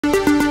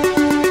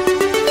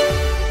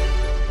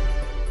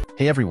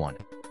Hey everyone,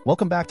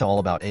 welcome back to All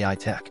About AI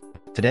Tech.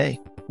 Today,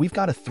 we've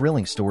got a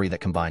thrilling story that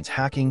combines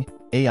hacking,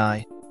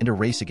 AI, and a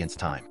race against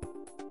time.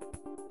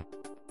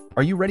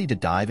 Are you ready to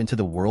dive into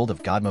the world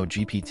of GODMODE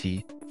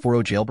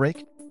GPT-4o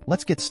Jailbreak?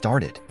 Let's get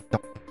started.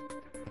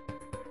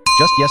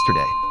 Just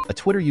yesterday, a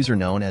Twitter user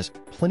known as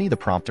Pliny the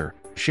Prompter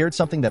shared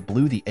something that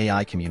blew the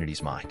AI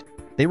community's mind.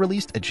 They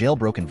released a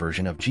jailbroken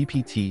version of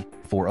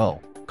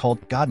GPT-4o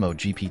called GODMODE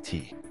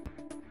GPT.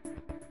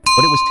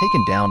 But it was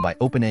taken down by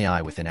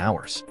OpenAI within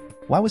hours.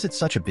 Why was it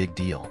such a big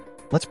deal?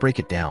 Let's break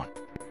it down.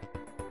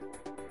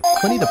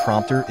 Pliny the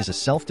Prompter is a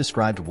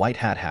self-described white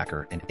hat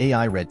hacker and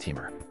AI red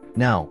teamer.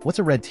 Now, what's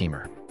a red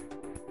teamer?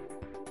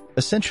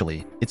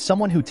 Essentially, it's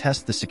someone who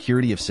tests the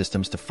security of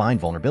systems to find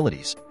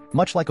vulnerabilities,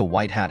 much like a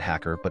white hat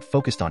hacker but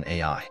focused on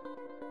AI.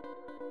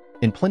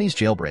 In Pliny's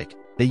jailbreak,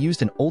 they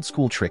used an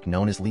old-school trick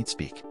known as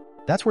leet-speak.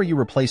 That's where you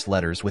replace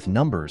letters with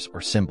numbers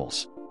or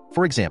symbols.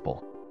 For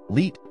example,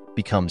 leet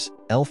becomes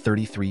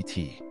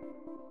L33T.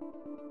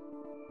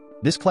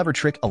 This clever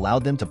trick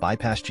allowed them to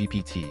bypass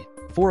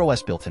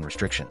GPT-4o's built-in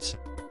restrictions.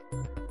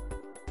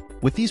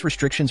 With these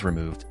restrictions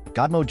removed,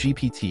 GODMODE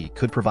GPT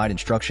could provide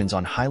instructions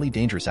on highly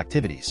dangerous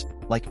activities,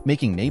 like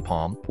making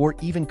napalm or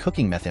even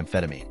cooking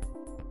methamphetamine.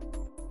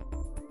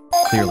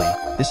 Clearly,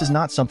 this is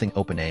not something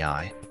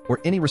OpenAI,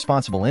 or any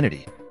responsible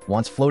entity,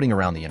 wants floating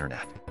around the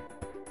internet.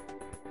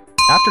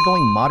 After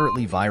going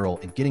moderately viral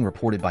and getting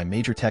reported by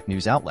major tech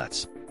news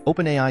outlets,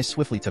 OpenAI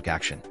swiftly took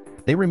action.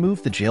 They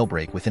removed the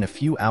jailbreak within a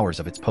few hours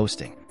of its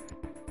posting.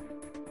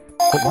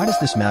 But why does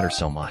this matter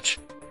so much?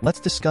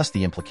 Let's discuss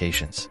the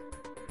implications.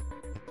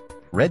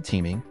 Red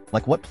teaming,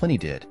 like what Pliny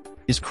did,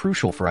 is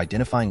crucial for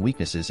identifying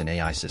weaknesses in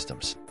AI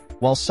systems.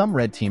 While some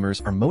red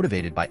teamers are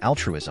motivated by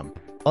altruism,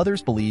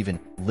 others believe in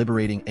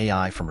liberating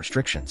AI from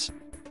restrictions.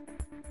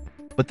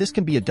 But this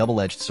can be a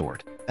double-edged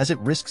sword, as it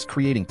risks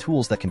creating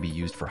tools that can be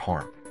used for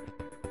harm.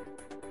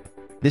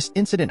 This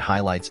incident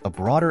highlights a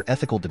broader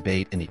ethical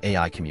debate in the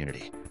AI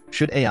community.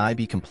 Should AI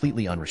be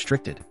completely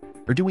unrestricted,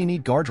 or do we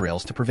need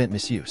guardrails to prevent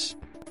misuse?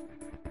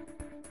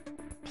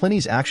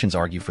 Pliny's actions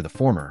argue for the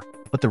former,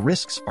 but the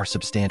risks are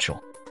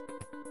substantial.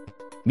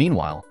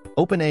 Meanwhile,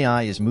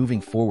 OpenAI is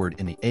moving forward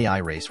in the AI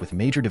race with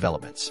major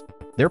developments.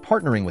 They're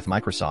partnering with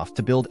Microsoft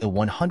to build a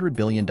 $100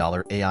 billion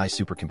AI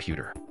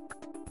supercomputer.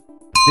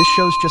 This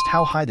shows just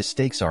how high the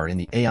stakes are in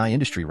the AI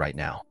industry right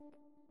now.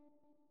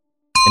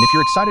 And if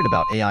you're excited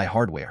about AI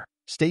hardware,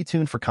 stay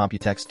tuned for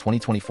Computex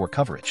 2024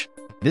 coverage.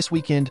 This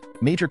weekend,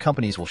 major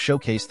companies will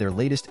showcase their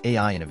latest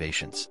AI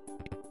innovations.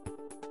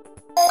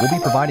 We'll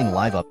be providing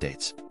live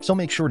updates, so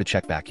make sure to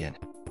check back in.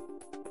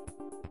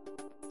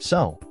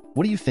 So,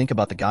 what do you think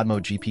about the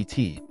GODMODE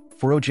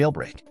GPT-4o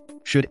jailbreak?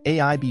 Should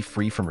AI be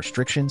free from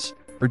restrictions,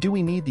 or do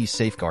we need these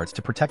safeguards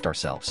to protect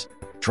ourselves?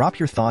 Drop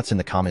your thoughts in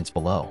the comments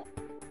below.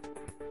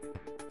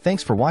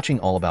 Thanks for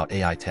watching All About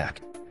AI Tech.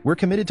 We're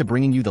committed to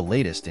bringing you the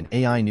latest in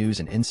AI news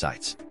and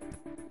insights.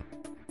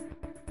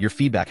 Your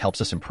feedback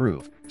helps us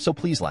improve, so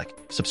please like,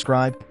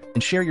 subscribe,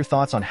 and share your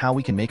thoughts on how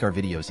we can make our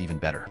videos even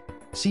better.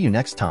 See you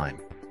next time.